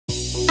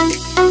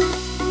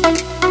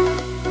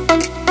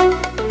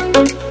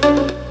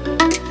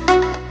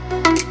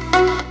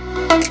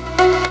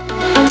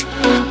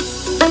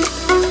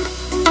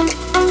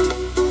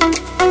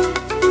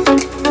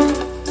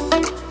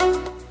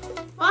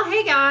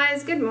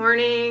guys, good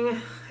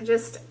morning. I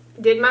just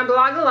did my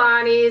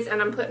Blogilates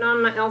and I'm putting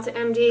on my Elta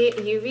MD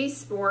UV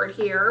Sport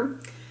here.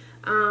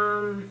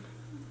 Thought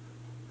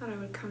I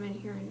would come in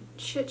here and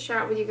chit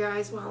chat with you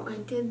guys while I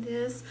did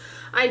this.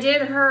 I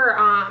did her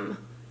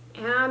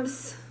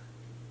abs.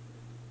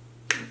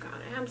 Oh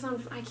god, abs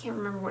on, I can't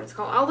remember what it's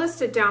called. I'll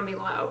list it down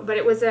below, but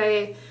it was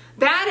a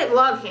Bad at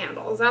Love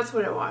Handles. That's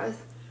what it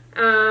was.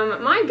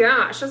 My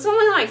gosh, that's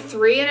only like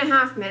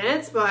 3.5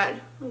 minutes, but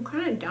I'm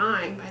kind of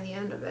dying by the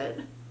end of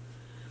it.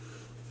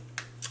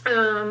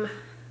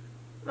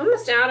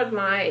 Almost out of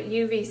my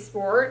UV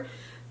Sport,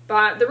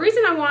 but the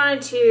reason I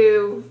wanted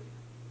to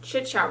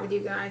chit chat with you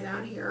guys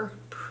out here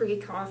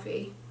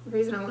pre-coffee, the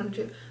reason I wanted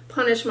to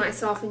punish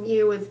myself and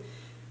you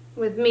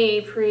with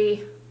me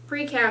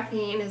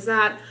pre-caffeine is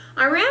that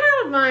I ran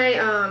out of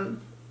my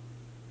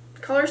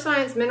Color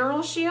Science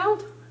Mineral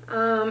Shield.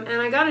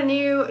 And I got a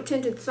new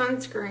tinted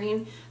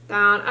sunscreen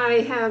that I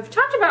have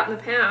talked about in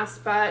the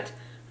past, but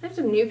I have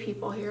some new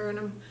people here and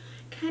I'm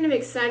kind of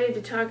excited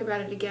to talk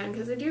about it again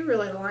because I do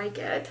really like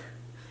it.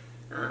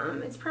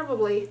 It's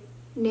probably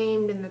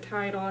named in the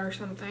title or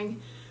something.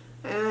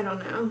 I don't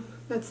know.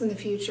 That's in the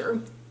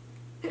future.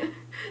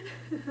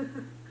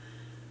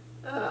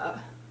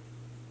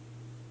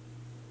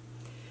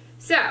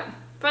 So,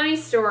 funny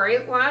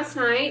story. Last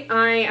night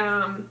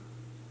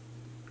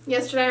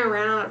yesterday I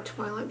ran out of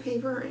toilet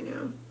paper. I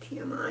know,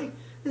 TMI.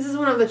 This is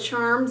one of the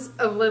charms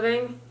of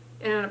living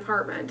in an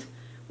apartment.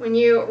 When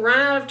you run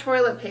out of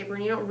toilet paper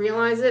and you don't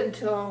realize it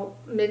until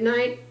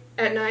midnight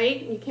at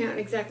night, you can't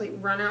exactly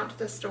run out to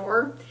the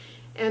store,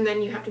 and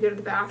then you have to go to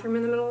the bathroom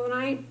in the middle of the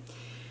night.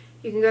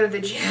 You can go to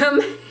the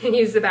gym and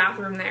use the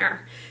bathroom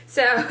there.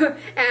 So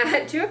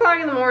at 2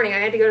 o'clock in the morning I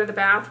had to go to the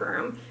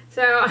bathroom.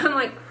 So I'm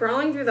like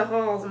crawling through the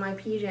halls in my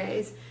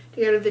PJs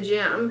to go to the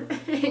gym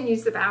and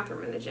use the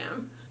bathroom in the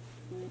gym.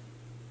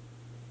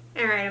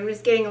 Alright, I'm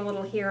just getting a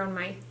little here on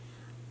my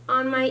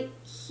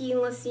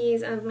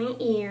helices of my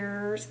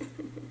ears.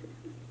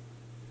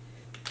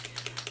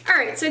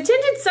 Alright, so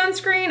tinted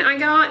sunscreen I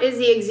got is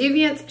the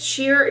Exuviance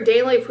Sheer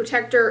Daily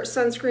Protector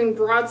Sunscreen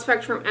Broad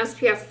Spectrum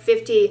SPF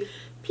 50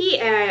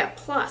 PA++++.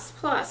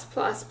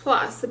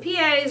 The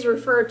PA is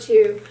referred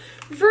to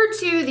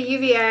the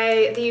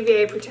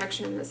UVA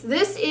protection in this.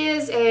 This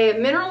is a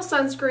mineral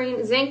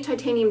sunscreen, zinc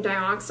titanium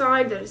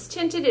dioxide that is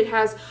tinted. It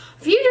has a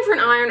few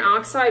different iron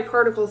oxide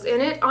particles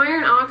in it.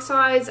 Iron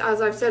oxides,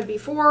 as I've said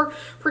before,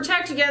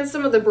 protect against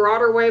some of the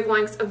broader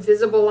wavelengths of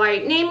visible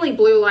light, namely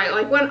blue light.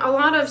 Like when a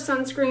lot of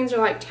sunscreens are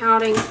like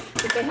touting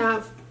that they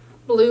have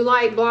blue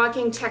light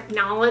blocking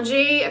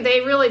technology,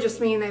 they really just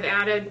mean they've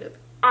added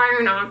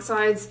iron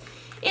oxides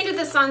into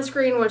the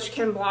sunscreen, which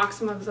can block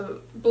some of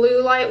the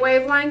blue light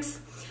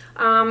wavelengths.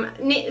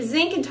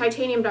 Zinc and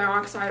titanium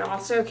dioxide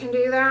also can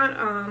do that,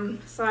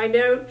 side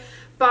note.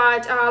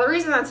 But the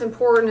reason that's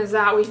important is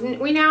that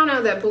we now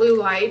know that blue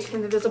light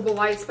in the visible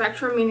light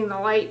spectrum, meaning the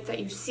light that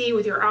you see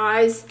with your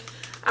eyes,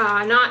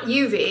 not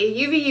UV.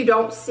 UV you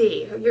don't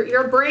see.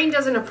 Your brain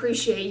doesn't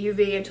appreciate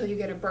UV until you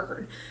get a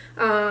burn.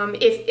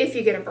 If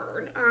you get a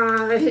burn.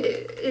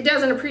 It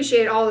doesn't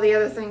appreciate all of the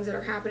other things that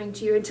are happening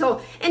to you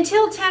until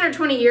 10 or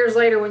 20 years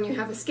later when you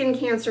have a skin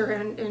cancer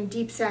and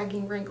deep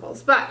sagging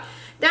wrinkles. But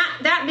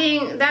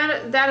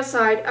that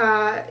aside,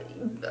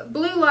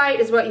 blue light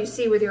is what you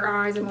see with your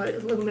eyes and what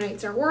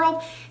illuminates our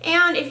world.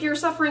 And if you're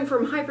suffering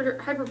from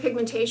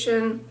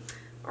hyperpigmentation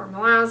or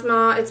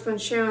melasma, it's been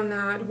shown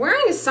that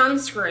wearing a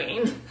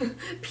sunscreen,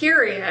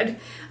 period,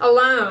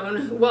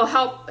 alone will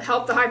help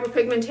the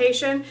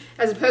hyperpigmentation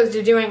as opposed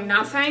to doing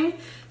nothing.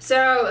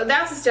 So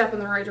that's a step in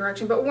the right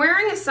direction. But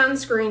wearing a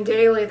sunscreen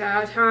daily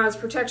that has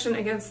protection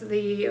against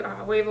the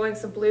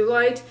wavelengths of blue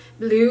light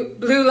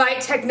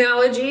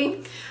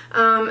technology,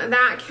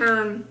 that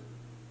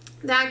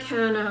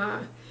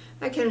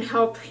can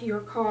help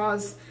your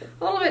cause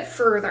a little bit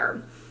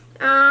further.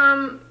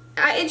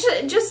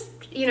 It just,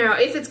 you know,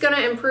 if it's going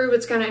to improve,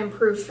 it's going to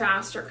improve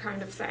faster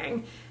kind of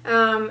thing.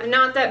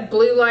 Not that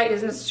blue light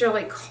is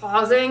necessarily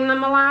causing the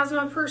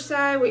melasma per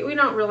se. We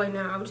don't really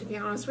know, to be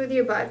honest with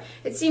you, but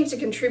it seems to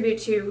contribute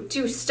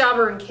to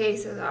stubborn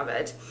cases of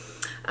it.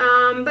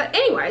 But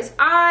anyways,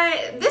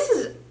 this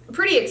is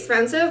pretty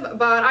expensive,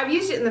 but I've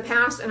used it in the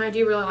past and I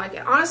do really like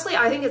it. Honestly,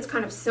 I think it's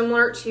kind of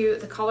similar to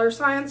the Color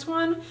Science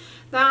one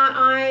that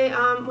I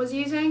was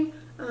using.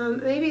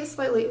 Maybe a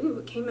slightly, ooh,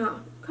 it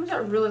comes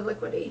out really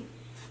liquidy.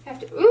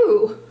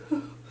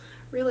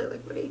 Really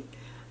liquidy.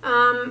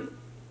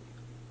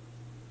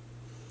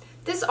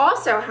 This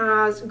also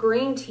has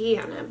green tea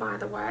in it, by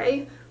the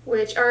way,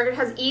 it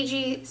has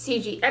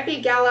EGCG,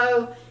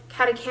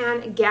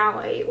 epigallocatechin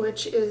gallate,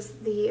 which is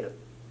the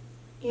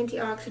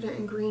antioxidant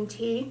in green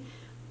tea.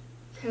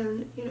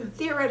 Can, you know,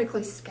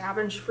 theoretically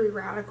scavenge free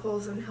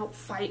radicals and help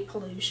fight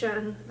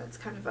pollution. That's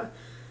kind of a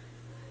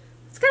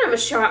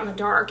shot in the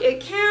dark.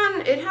 It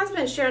has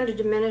been shown to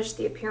diminish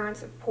the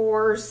appearance of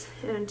pores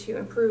and to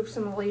improve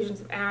some of the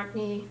lesions of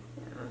acne.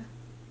 Yeah.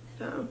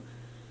 So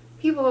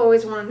People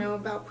always want to know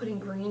about putting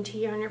green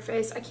tea on your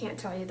face. I can't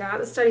tell you that.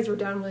 The studies were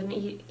done with an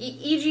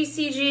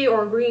EGCG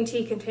or green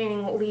tea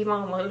containing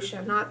leave-on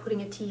lotion, not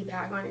putting a tea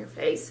bag on your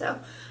face. So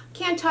I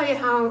can't tell you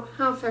how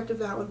effective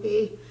that would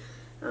be.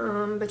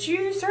 But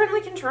you certainly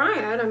can try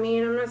it. I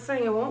mean, I'm not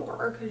saying it won't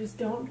work. I just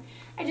don't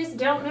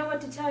know what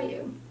to tell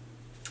you.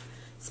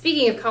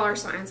 Speaking of color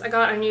science, I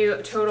got a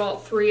new Total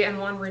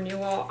 3-in-1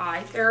 Renewal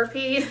Eye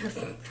Therapy.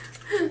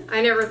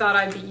 I never thought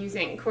I'd be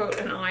using, quote,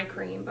 an eye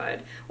cream, but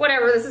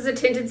whatever. This is a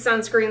tinted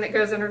sunscreen that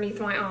goes underneath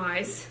my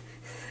eyes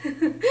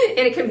in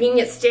a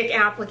convenient stick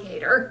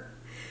applicator.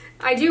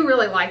 I do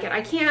really like it. I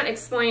can't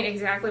explain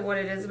exactly what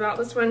it is about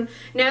this one.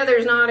 No,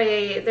 there's not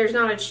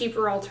a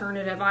cheaper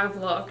alternative. I've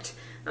looked.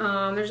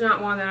 There's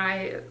not one that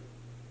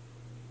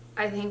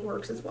I think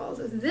works as well as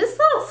this. This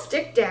little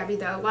stick dabby,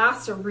 though,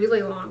 lasts a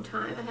really long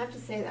time. I have to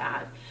say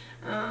that.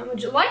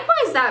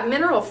 Likewise, that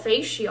mineral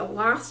face shield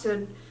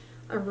lasted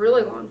a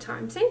really long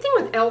time. Same thing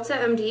with Elta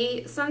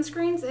MD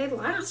sunscreens. They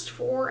last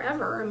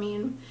forever. I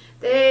mean,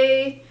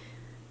 they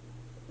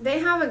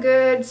have a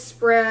good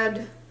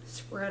spread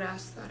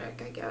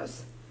aesthetic, I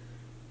guess.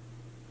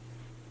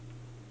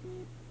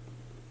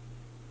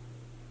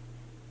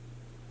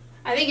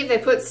 I think if they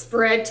put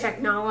spread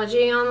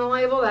technology on the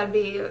label, that'd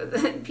be,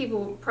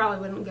 people probably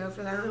wouldn't go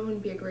for that. It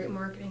wouldn't be a great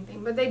marketing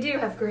thing, but they do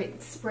have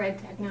great spread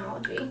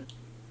technology. And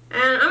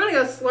I'm gonna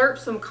go slurp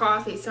some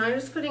coffee, so I'm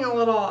just putting a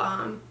little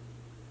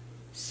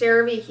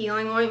CeraVe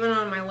healing ointment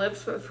on my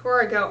lips, but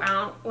before I go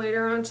out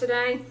later on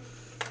today,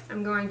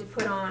 I'm going to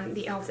put on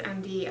the Elta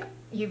MD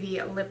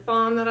UV lip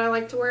balm that I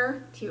like to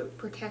wear to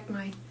protect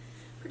my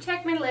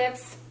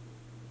lips.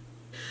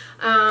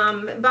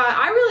 But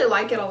I really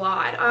like it a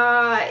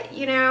lot.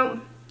 You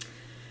know,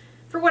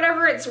 for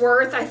whatever it's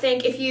worth, I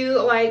think if you,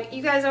 like,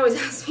 you guys always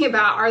ask me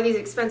about, are these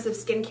expensive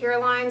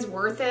skincare lines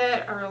worth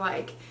it? Or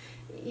like,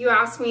 you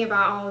ask me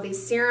about all of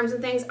these serums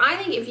and things. I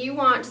think if you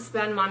want to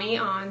spend money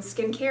on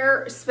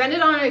skincare, spend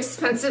it on an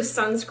expensive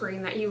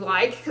sunscreen that you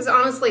like, because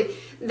honestly,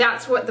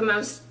 that's what the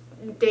most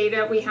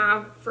data we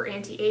have for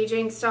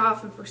anti-aging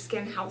stuff and for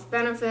skin health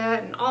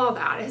benefit and all of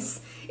that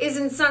is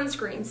in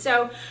sunscreen.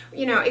 So,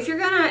 you know, if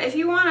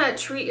you want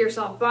to treat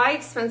yourself, buy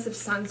expensive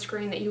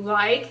sunscreen that you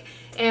like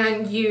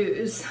and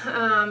use,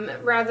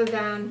 rather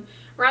than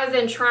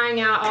trying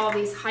out all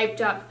these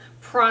hyped up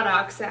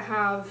products that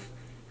have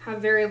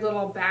very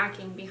little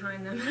backing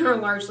behind them and are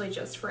largely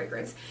just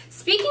fragrance.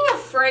 Speaking of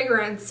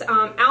fragrance,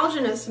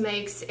 Algenist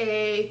makes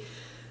a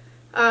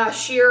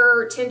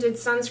sheer tinted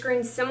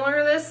sunscreen similar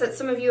to this that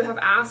some of you have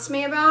asked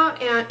me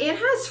about, and it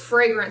has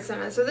fragrance in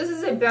it, so this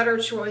is a better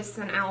choice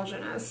than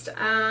Algenist.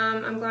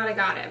 I'm glad I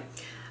got it.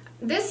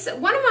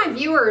 One of my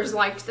viewers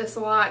liked this a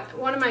lot.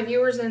 One of my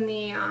viewers in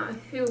the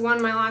who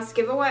won my last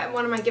giveaway,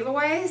 one of my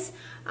giveaways,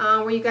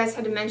 where you guys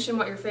had to mention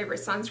what your favorite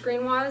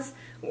sunscreen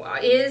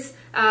is.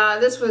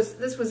 This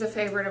was a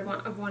favorite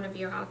of one of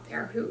you out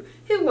there who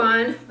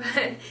won,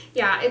 but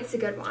yeah, it's a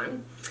good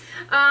one.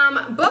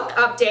 Book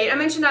update. I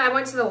mentioned I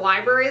went to the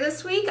library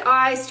this week.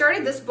 I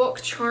started this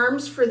book,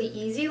 Charms for the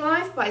Easy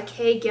Life by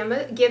Kay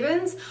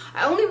Gibbons.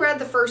 I only read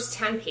the first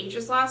 10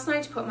 pages last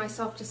night to put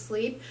myself to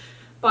sleep,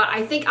 but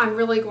I think I'm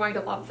really going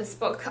to love this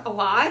book a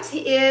lot.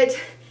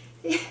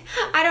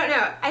 I don't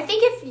know. I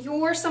think if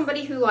you're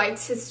somebody who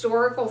likes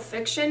historical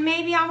fiction,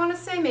 maybe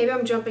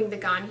I'm jumping the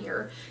gun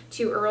here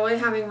too early,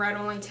 having read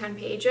only 10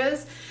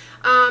 pages.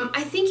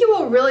 I think you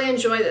will really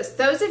enjoy this.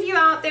 Those of you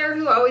out there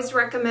who always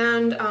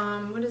recommend,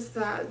 what is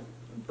that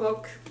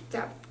book,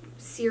 that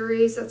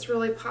series that's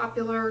really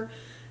popular,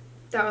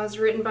 that was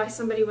written by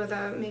somebody with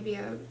maybe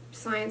a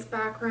science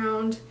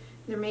background.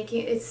 They're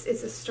making, it's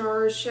a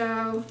Starz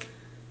show.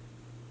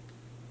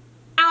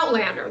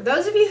 Outlander.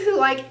 Those of you who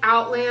like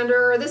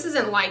Outlander, this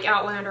isn't like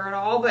Outlander at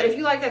all, but if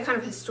you like that kind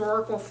of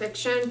historical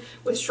fiction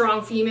with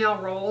strong female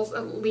roles,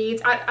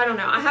 leads, I don't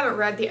know. I haven't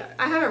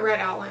read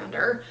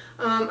Outlander.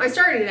 I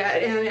started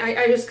it and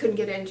I just couldn't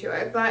get into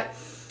it. But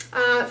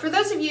for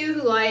those of you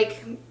who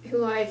like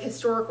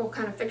historical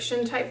kind of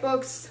fiction type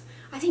books,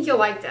 I think you'll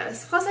like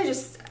this. Plus,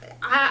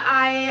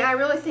 I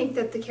really think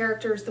that the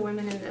characters, the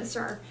women in this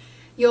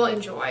you'll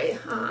enjoy.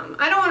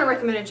 I don't want to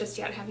recommend it just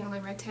yet, having only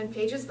read 10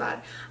 pages,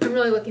 but I'm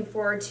really looking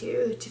forward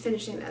to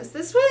finishing this.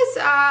 This was,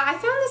 I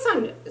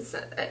found this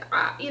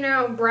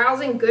on,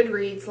 browsing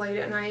Goodreads late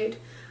at night.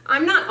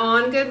 I'm not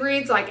on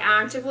Goodreads, like,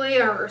 actively,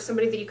 or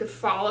somebody that you could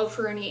follow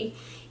for any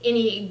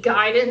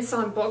guidance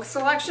on book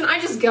selection. I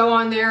just go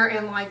on there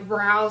and, like,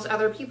 browse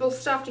other people's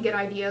stuff to get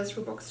ideas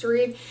for books to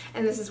read,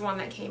 and this is one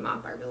that came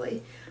up.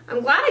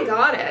 I'm glad I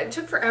got it. It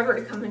took forever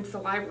to come into the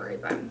library,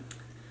 but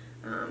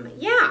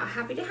yeah,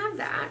 happy to have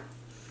that.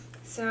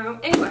 So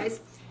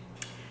anyways,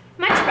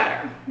 much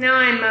better. Now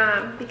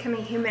I'm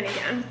becoming human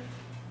again.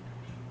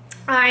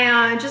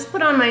 I just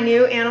put on my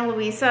new Ana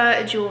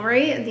Luisa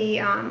jewelry,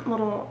 the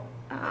little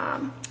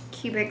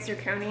cubic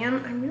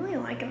zirconium. I really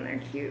like them,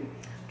 they're cute.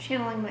 I'm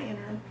channeling my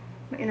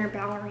inner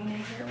ballerina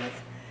here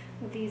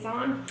with these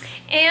on.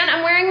 And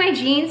I'm wearing my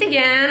jeans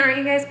again. Aren't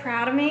you guys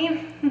proud of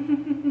me?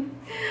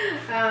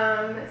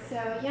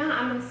 So yeah,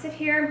 I'm gonna sit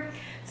here,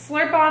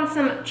 slurp on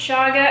some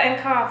chaga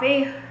and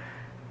coffee.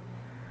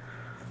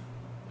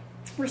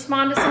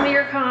 respond to some of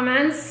your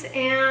comments,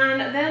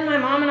 and then my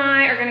mom and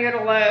I are gonna go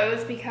to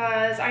Lowe's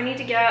because I need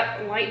to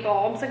get light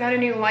bulbs. I got a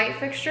new light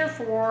fixture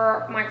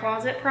for my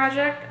closet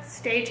project.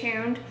 Stay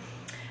tuned.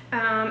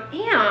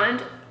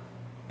 And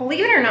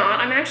believe it or not,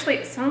 I'm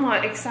actually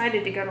somewhat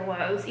excited to go to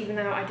Lowe's, even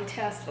though I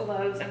detest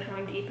Lowe's and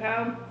Home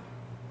Depot.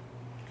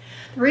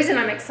 The reason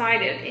I'm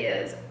excited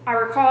is I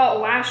recall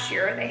last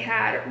year they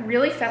had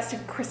really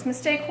festive Christmas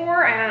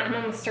decor, and I'm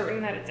almost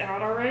certain that it's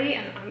out already,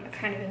 and I'm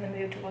kind of in the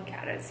mood to look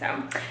at it.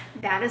 So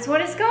that is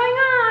what is going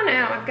on.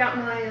 Now I've got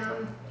my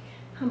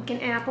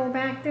pumpkin apple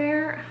back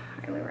there.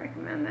 I highly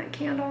recommend that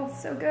candle.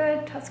 It's so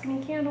good.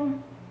 Tuscany candle.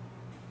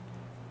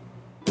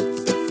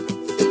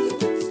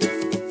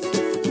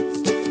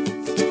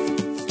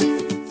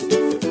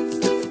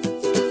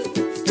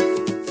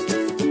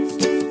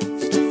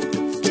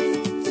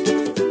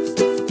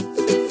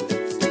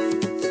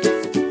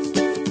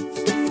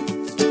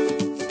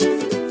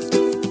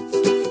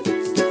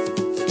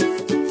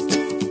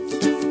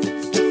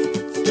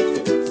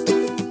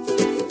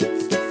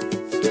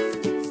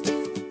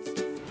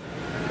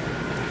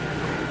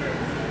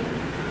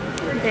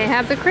 They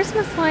have the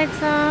Christmas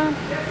lights up.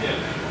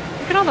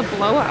 Look at all the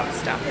blowout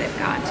stuff they've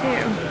got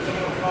too.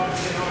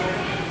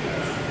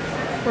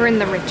 We're in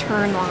the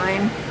return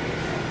line.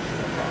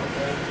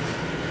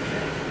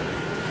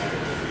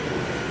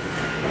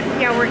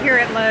 Yeah, we're here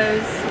at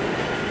Lowe's.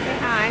 Say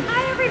hi.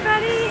 Hi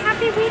everybody,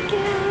 happy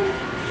weekend.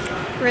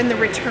 We're in the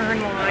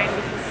return line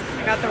because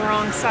I got the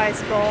wrong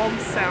size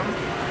bulbs, so I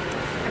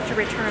have to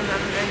return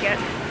them and then get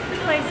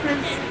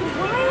replacements.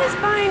 Why is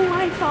buying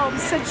light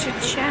bulbs such a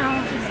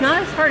challenge? It's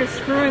not as hard as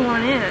screwing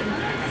one in.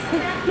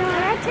 No,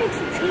 that takes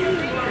a team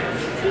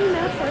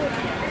effort.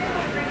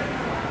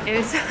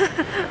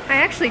 I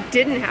actually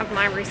didn't have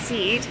my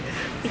receipt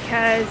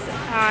because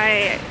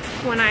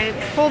when I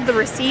pulled the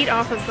receipt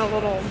off of the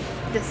little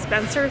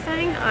dispenser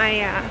thing,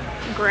 I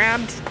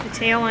grabbed the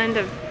tail end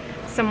of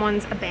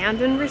someone's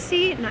abandoned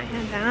receipt, and I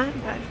had that,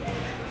 but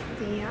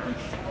the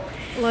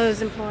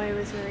Lowe's employee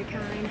was very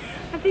kind.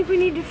 I think we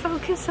need to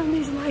focus on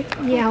these light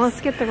bulbs. Yeah,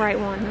 let's get the right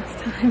one this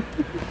time.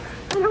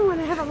 I don't want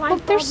to have a light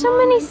bulb. There's so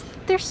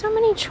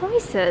many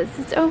choices.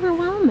 It's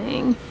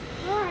overwhelming.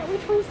 All right,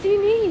 which ones do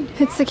you need?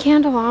 It's the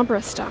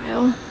candelabra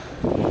style.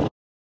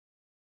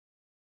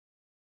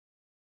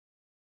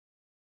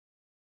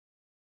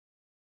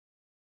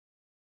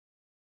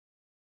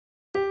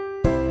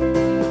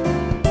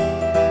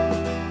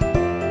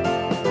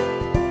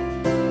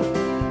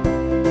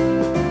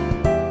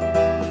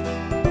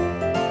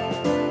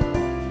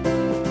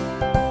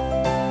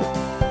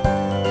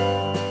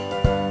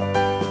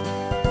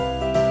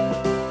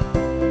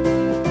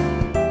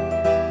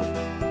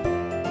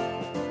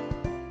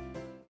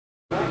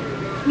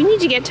 We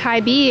need to get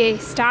Tybee a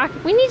stock.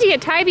 We need to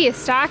get Tybee a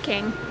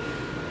stocking.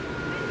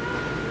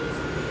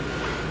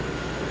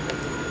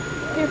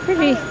 They're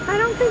pretty. I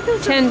don't think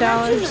those $10. are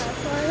large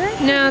enough, are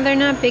they? No, they're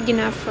not big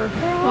enough for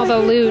all the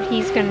loot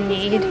he's gonna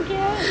need.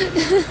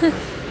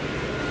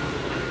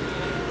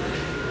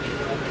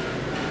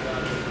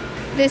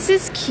 This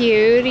is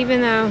cute,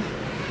 even though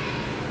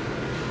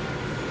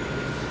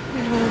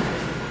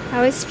I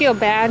always feel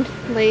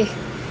badly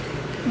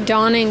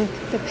donning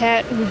the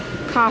pet and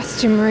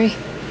costumery.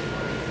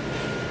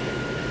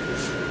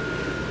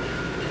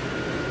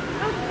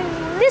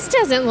 This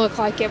doesn't look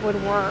like it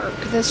would work.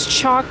 This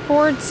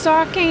chalkboard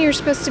stocking, you're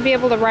supposed to be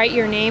able to write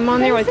your name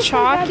on there with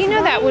chalk. You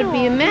know, that would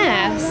be a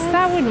mess.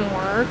 That wouldn't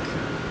work.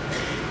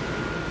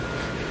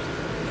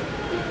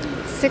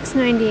 $6.98.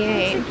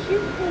 It's a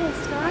cute little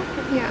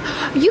stocking.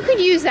 Yeah, you could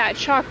use that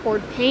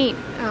chalkboard paint,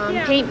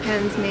 paint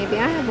pens maybe.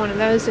 I have one of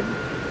those.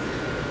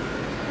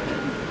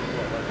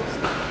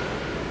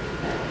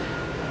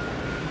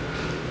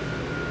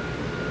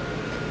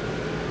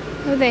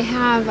 Oh, they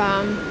have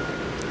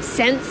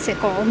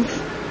sensicles.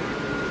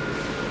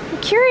 I'm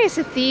curious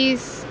if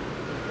these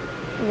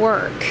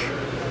work.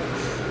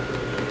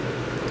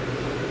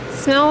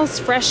 Smells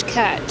fresh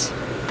cut.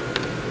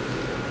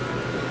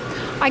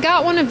 I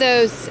got one of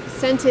those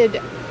scented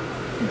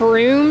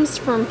brooms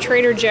from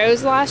Trader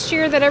Joe's last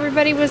year that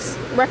everybody was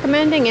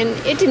recommending, and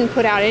it didn't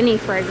put out any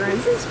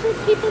fragrance. This is for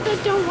people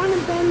that don't want to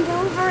bend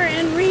over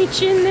and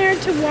reach in there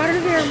to water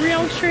their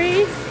real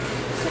tree.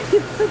 So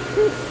you put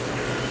this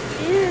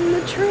in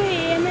the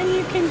tray, and then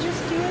you can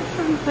just do it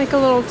from like a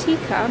little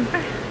teacup.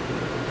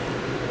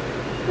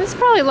 It's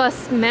probably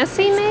less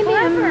messy, maybe.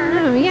 Clever. I don't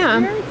know. Yeah.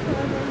 It's very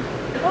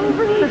clever.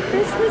 Overly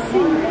Christmassy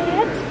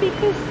red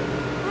because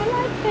I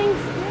like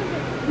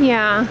Thanksgiving.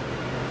 Yeah.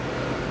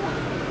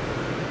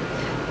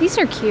 These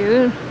are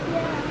cute.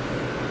 Yeah.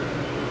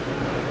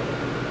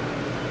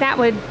 That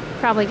would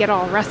probably get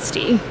all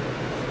rusty.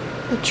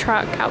 The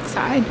truck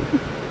outside. Look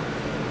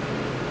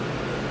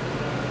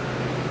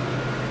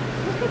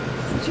at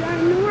this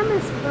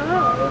ginormous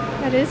bow.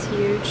 That is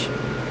huge.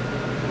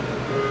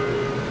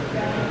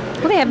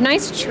 Well, they have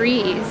nice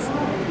trees.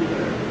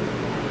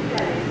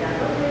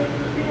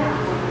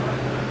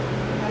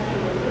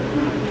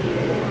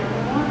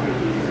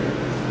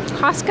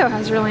 Costco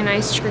has really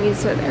nice trees,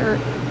 so they're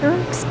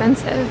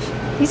expensive.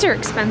 These are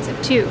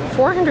expensive too,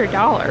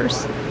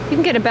 $400. You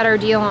can get a better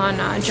deal on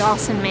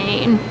Joss in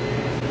Maine.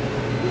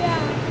 Yeah.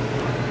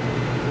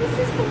 This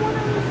is the one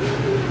I was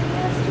looking at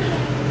yesterday.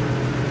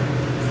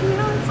 See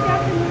how it's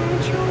got the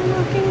natural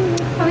looking?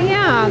 Oh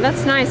yeah,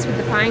 that's nice with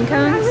the pine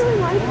cones. I really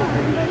like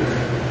that one, but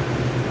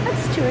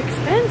that's too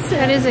expensive.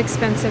 That is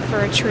expensive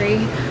for a tree.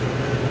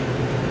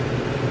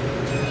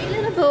 Hey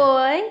little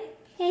boy.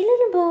 Hey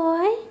little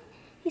boy.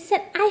 He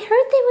said, I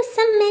heard there was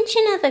some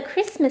mention of a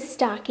Christmas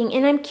stocking,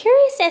 and I'm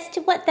curious as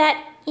to what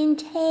that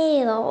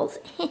entails.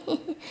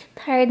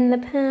 Pardon the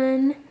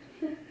pun.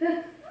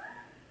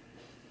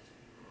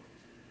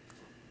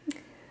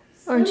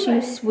 Aren't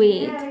you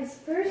sweet?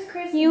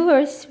 You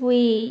are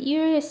sweet.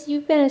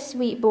 You've been a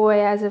sweet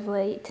boy as of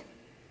late.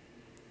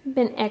 You've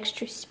been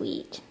extra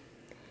sweet.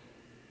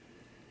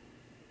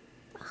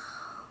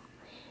 Oh.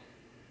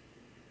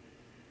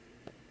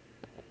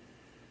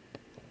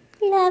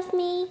 Love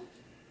me.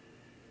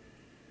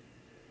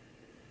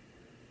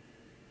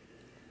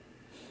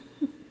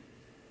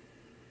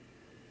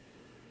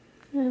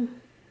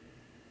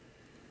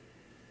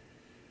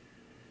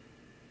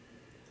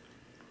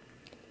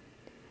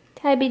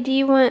 Tabby, do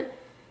you want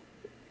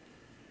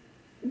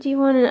an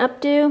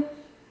updo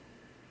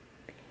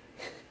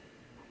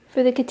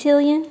for the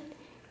cotillion?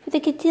 For the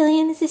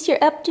cotillion, is this your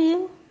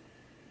updo?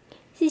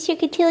 Is this your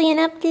cotillion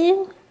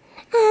updo?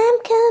 I'm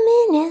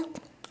coming out.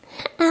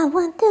 I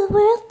want the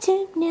world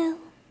to know.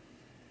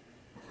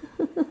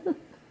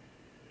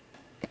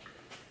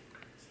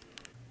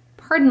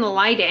 Pardon the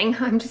lighting,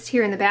 I'm just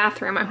here in the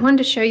bathroom. I wanted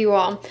to show you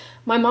all.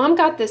 My mom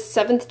got this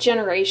 7th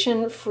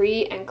generation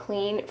free and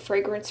clean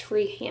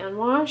fragrance-free hand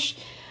wash.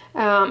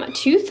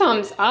 2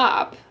 thumbs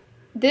up.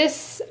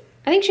 This,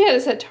 I think she had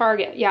this at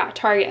Target. Yeah,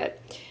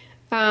 Target.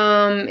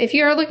 If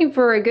you are looking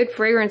for a good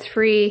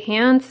fragrance-free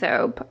hand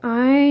soap,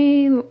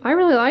 I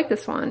really like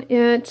this one.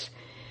 It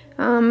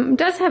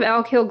does have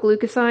alkyl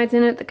glucosides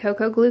in it, the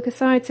cocoa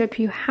glucoside, so if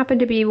you happen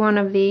to be one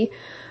of the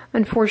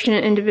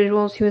unfortunate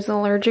individuals who is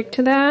allergic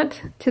to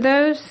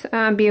those,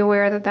 be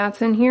aware that that's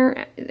in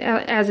here,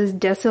 as is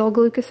decyl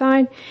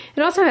glucoside.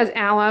 It also has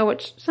aloe,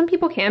 which some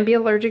people can be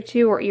allergic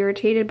to or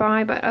irritated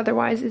by, but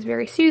otherwise is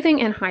very soothing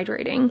and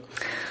hydrating.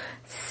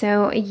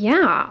 So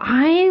yeah,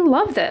 I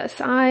love this.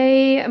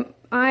 I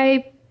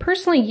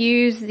personally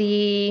use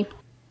the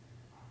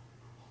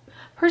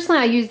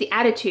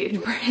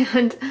Attitude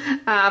brand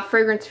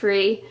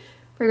fragrance-free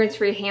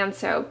hand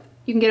soap.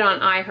 You can get it on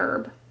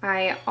iHerb.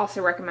 I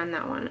also recommend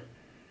that one.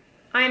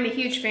 I am a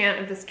huge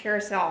fan of this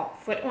Carousel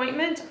foot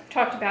ointment. I've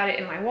talked about it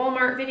in my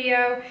Walmart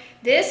video.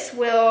 This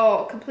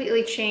will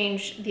completely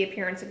change the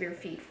appearance of your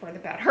feet for the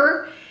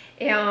better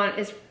and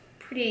is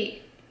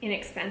pretty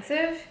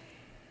inexpensive.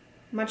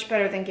 Much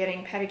better than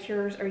getting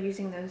pedicures or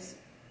using those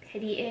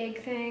pity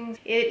egg things.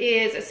 It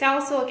is a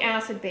salicylic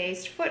acid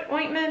based foot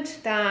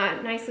ointment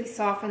that nicely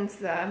softens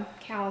the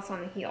callus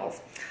on the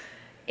heels.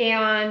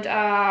 And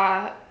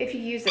if you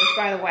use this,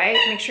 by the way,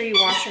 make sure you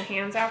wash your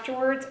hands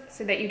afterwards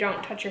so that you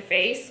don't touch your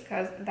face,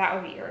 because that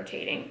would be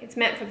irritating. It's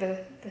meant for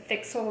the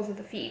thick soles of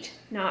the feet,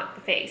 not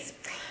the face.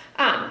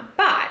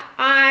 But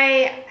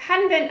I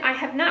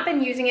have not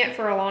been using it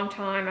for a long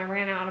time. I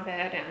ran out of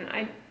it, and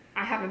I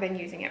haven't been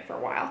using it for a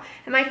while.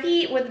 And my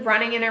feet, with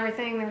running and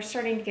everything, they were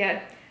starting to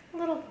get a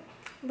little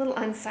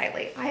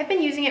unsightly. I have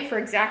been using it for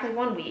exactly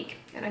 1 week,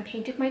 and I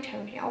painted my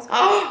toenails.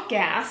 Oh,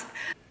 gasp!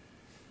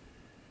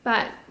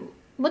 But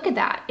look at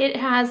that. It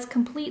has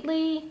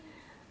completely,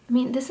 I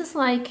mean, this is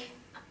like,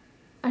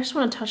 I just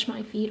want to touch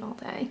my feet all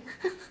day.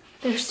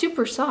 They're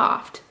super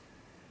soft.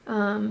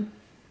 And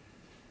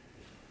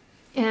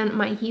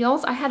my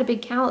heels, I had a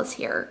big callus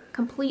here.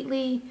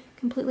 Completely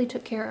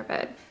took care of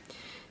it.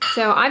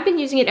 So I've been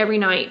using it every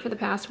night for the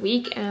past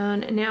week,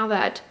 and now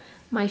that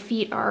my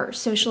feet are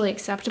socially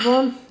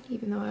acceptable,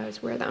 even though I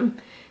always wear them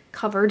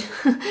covered,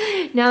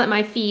 now that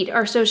my feet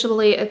are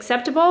socially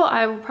acceptable,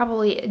 I will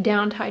probably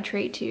down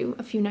titrate to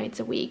a few nights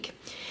a week.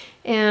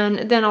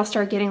 And then I'll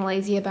start getting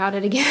lazy about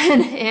it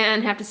again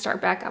and have to start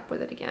back up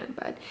with it again.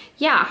 But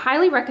yeah,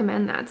 highly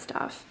recommend that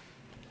stuff.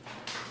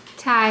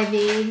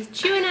 Tyvee,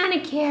 chewing on a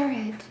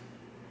carrot.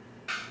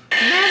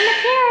 Love my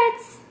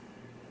carrots.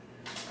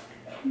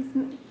 He's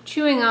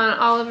chewing on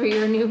all over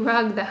your new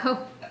rug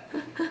though.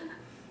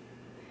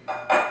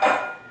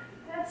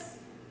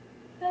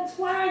 That's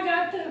why I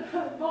got the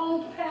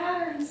bold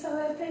pattern, so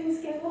that things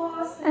get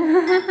lost.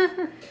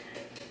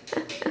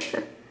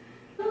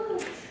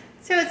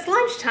 So it's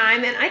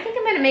lunchtime, and I think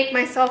I'm going to make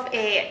myself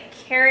a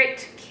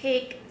carrot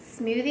cake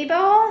smoothie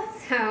bowl.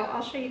 So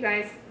I'll show you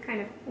guys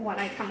kind of what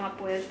I come up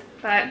with.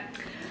 But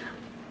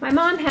my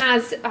mom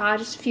has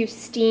just a few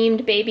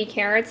steamed baby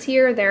carrots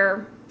here.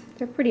 They're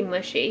pretty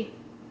mushy.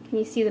 Can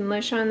you see the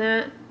mush on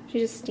that? She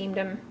just steamed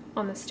them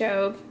on the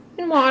stove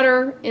in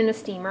water in a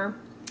steamer.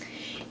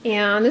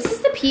 And this is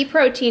the pea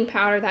protein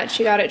powder that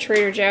she got at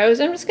Trader Joe's.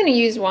 I'm just going to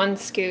use 1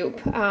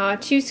 scoop.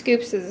 2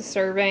 scoops is a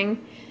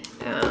serving,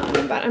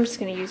 but I'm just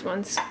going to use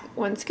one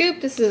scoop.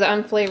 This is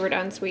unflavored,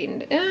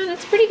 unsweetened, and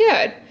it's pretty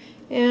good.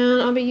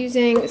 And I'll be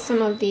using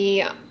some of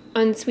the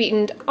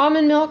unsweetened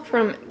almond milk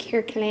from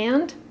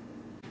Kirkland.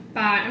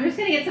 But I'm just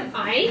gonna get some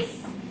ice.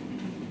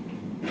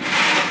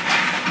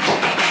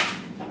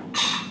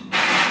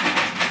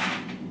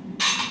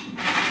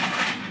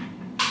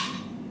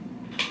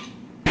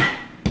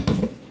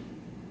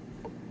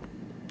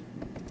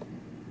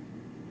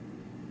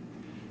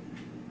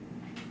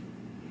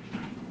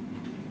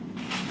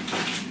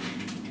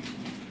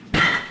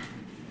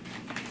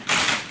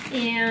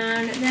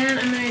 And then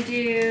I'm going to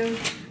do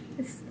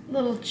this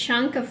little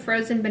chunk of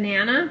frozen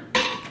banana.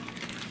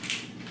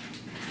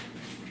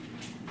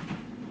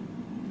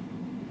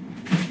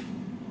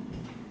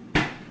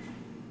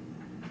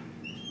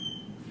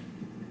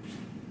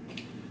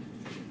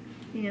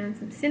 And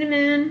some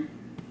cinnamon.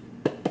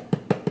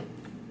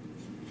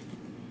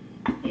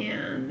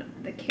 And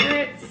the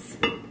carrots.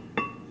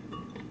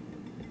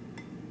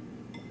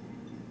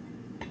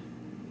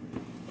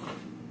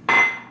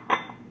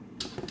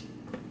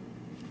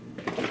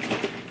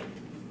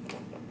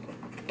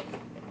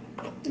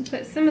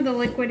 Put some of the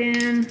liquid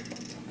in.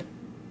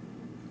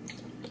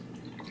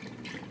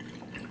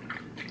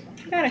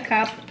 About a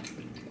cup.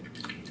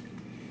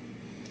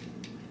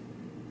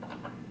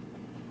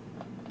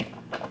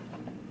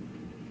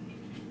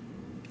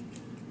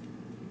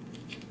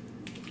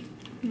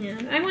 Yeah,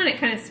 I want it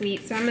kind of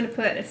sweet, so I'm going to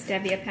put a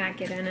stevia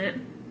packet in it.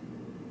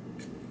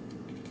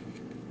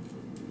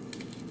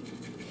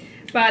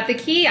 But the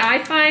key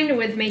I find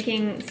with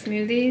making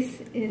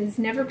smoothies is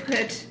never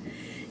put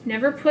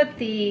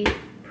the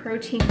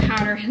protein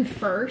powder in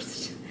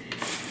first.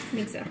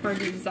 Makes it hard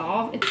to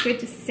dissolve. It's good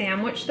to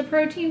sandwich the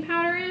protein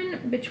powder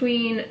in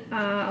between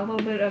a little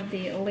bit of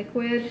the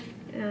liquid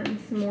and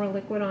some more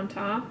liquid on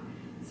top.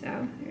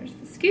 So here's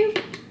the scoop.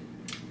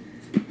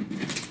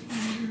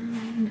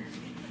 And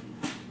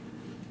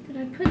did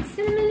I put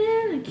cinnamon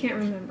in? I can't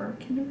remember.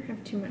 I can never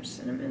have too much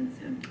cinnamon,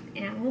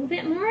 so add a little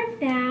bit more of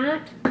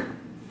that.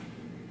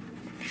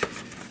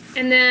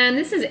 And then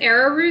this is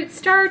arrowroot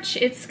starch.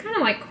 It's kind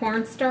of like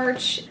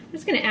cornstarch. I'm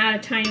just going to add a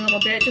tiny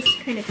little bit just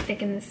to kind of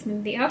thicken the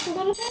smoothie up a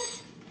little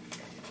bit.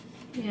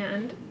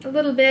 And a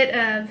little bit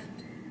of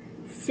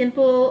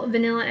simple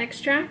vanilla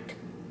extract.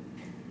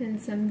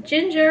 And some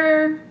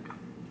ginger.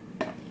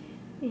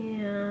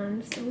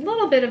 And just a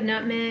little bit of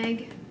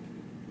nutmeg.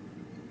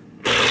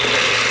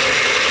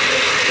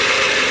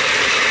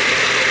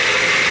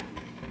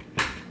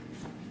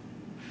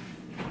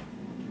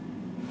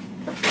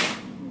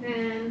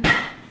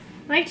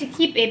 I like to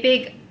keep a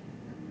big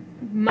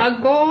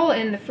mug bowl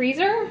in the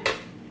freezer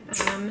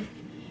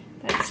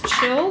that's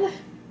chilled.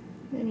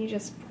 Then you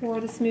just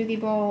pour the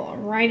smoothie bowl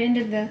right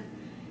into the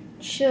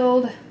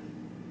chilled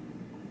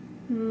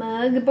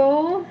mug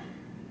bowl.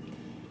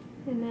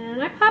 And then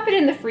I pop it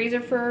in the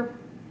freezer for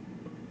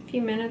a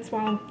few minutes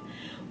while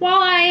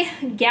I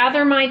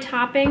gather my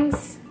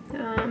toppings.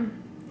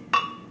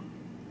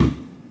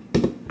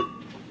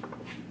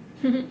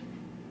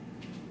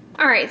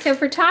 Alright, so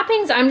for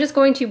toppings, I'm just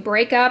going to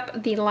break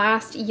up the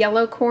last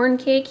yellow corn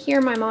cake here.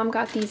 My mom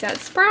got these at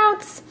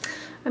Sprouts.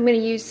 I'm going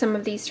to use some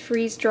of these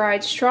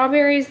freeze-dried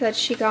strawberries that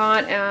she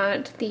got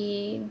at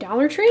the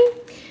Dollar Tree.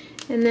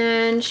 And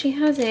then she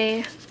has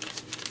a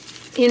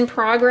In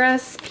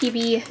Progress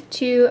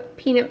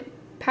PB2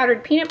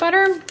 powdered peanut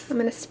butter. I'm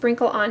going to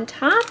sprinkle on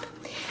top.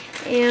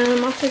 And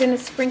I'm also going to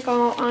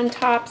sprinkle on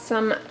top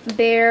some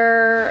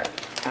Bear,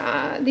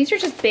 these are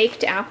just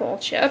baked apple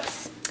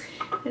chips.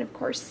 And of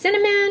course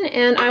cinnamon,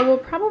 and I will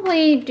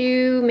probably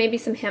do maybe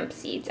some hemp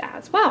seeds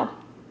as well.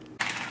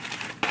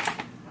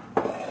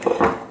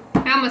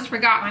 I almost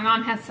forgot, my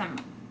mom has some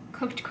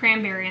cooked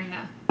cranberry in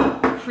the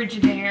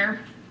Frigidaire.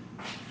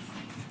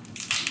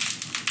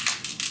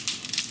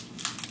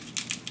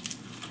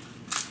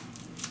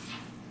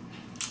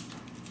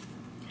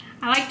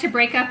 I like to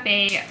break up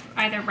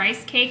either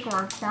rice cake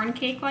or a corn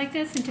cake like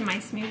this into my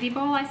smoothie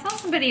bowl. I saw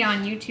somebody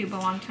on YouTube a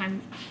long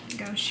time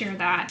ago share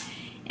that.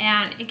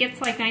 And it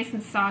gets like nice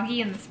and soggy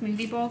in the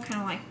smoothie bowl,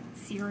 kind of like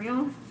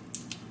cereal,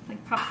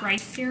 like puffed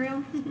rice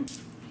cereal.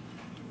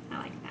 I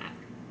like that.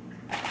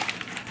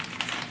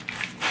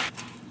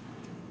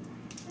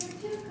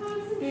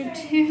 They're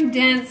too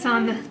dense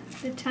on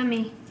the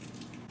tummy.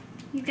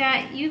 You've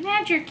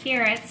had your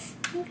carrots.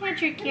 You've had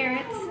your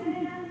carrots.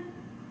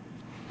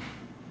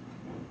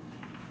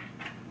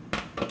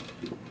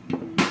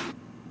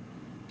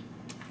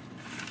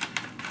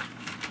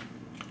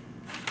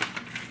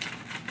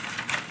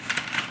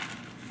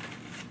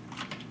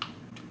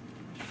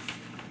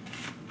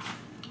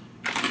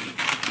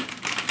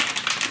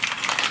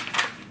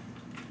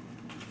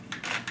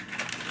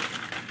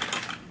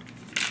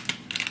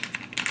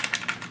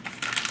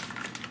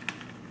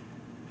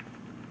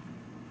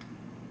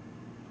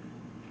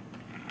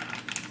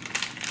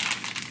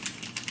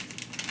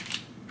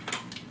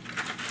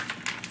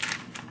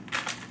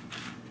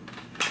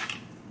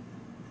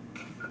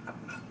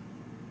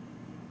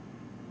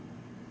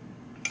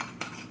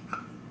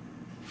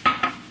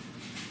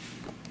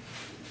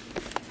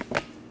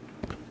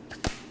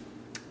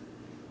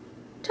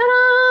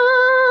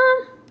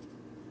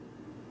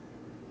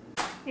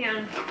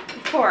 And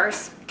of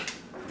course,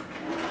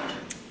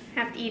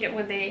 have to eat it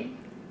with a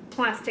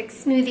plastic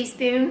smoothie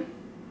spoon.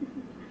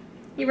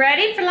 You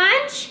ready for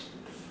lunch?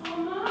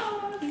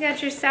 Almost. You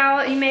got your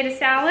salad, you made a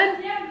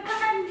salad? Yeah, go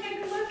ahead and take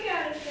a look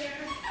at it there.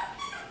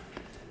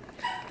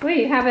 Wait,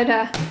 you have it,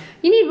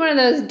 you need one of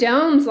those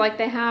domes like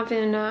they have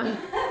in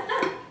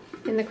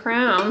The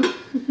Crown.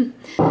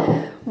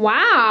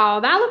 Wow,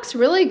 that looks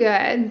really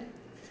good.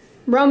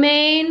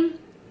 Romaine,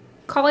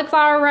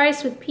 cauliflower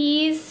rice with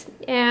peas,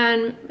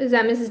 and is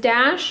that Mrs.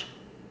 Dash?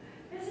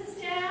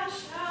 Mrs. Dash,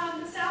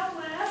 the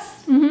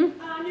Southwest,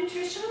 Mm-hmm.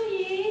 nutritional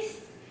yeast,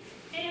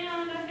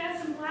 and I've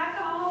got some black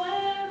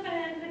olive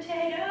and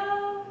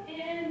potato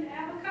and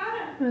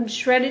avocado. And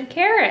shredded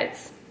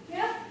carrots.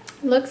 Yep.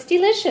 Looks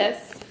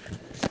delicious.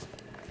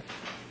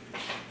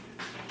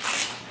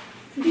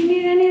 Do you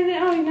need any of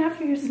that? Oh, not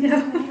for your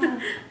smoothie. No,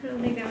 I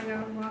don't think that would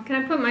go well. Can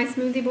I put my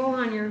smoothie bowl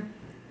on your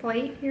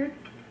plate here?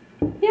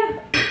 Yeah.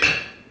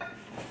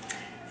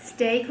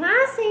 Stay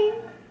classy.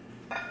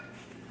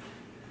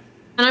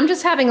 And I'm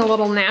just having a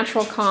little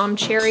Natural Calm,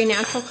 cherry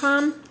Natural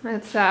Calm.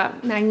 That's a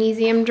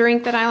magnesium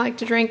drink that I like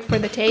to drink for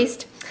the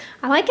taste.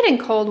 I like it in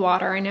cold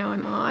water. I know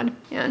I'm odd.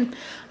 And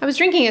I was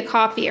drinking a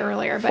coffee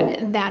earlier,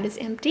 but that is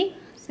empty.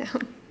 So.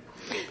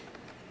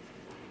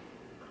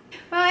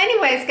 Well,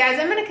 anyways, guys,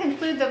 I'm going to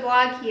conclude the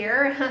vlog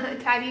here.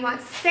 Tybee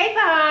wants to say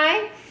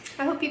bye.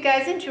 I hope you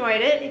guys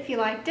enjoyed it. If you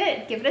liked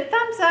it, give it a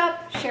thumbs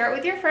up, share it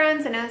with your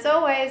friends, and as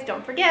always,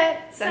 don't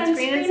forget,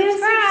 sunscreen and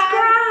subscribe.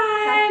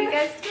 Talk to you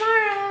guys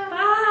tomorrow.